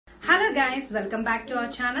Hello guys, welcome back to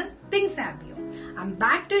our channel Thinksabio. I'm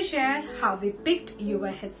back to share how we picked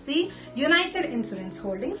UIHC United Insurance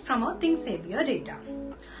Holdings from our Thinksabio data.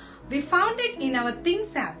 We found it in our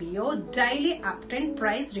Thinksabio daily uptrend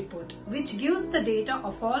price report, which gives the data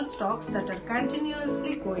of all stocks that are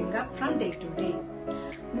continuously going up from day to day.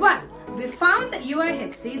 Well, we found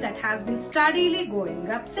UIHC that has been steadily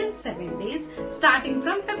going up since 7 days starting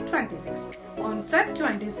from Feb 26th. On Feb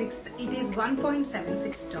 26th, it is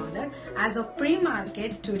 $1.76. As of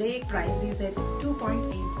pre-market, today price is at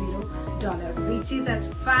 $2.80, which is as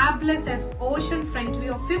fabulous as ocean front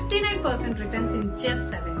view of 59% returns in just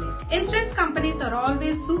 7 days. Insurance companies are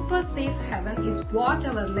always super safe haven is what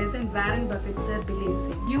our legend Warren Buffett sir believes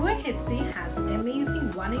in. UIHC has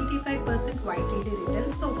amazing 185% YTD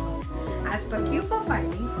returns so far. As per Q4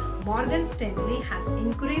 filings, Morgan Stanley has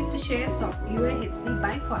increased shares of UIHC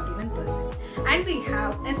by 41%. And we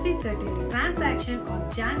have SC33 transaction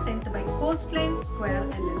on Jan 10th by Coastline Square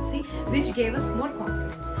LLC, which gave us more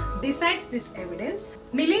confidence. Besides this evidence,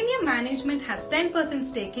 Millennium Management has 10%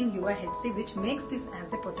 stake in UIHC, which makes this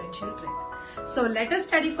as a potential trend. So let us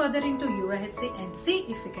study further into UIHC and see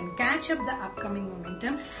if we can catch up the upcoming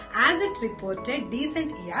momentum as it reported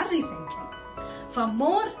decent year recently. For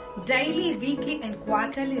more daily, weekly and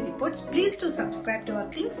quarterly reports, please do subscribe to our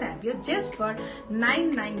Thinksabio just for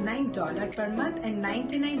 $999 per month and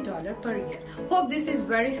 $99 per year. Hope this is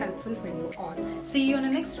very helpful for you all. See you in the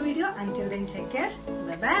next video. Until then, take care.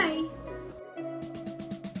 Bye-bye.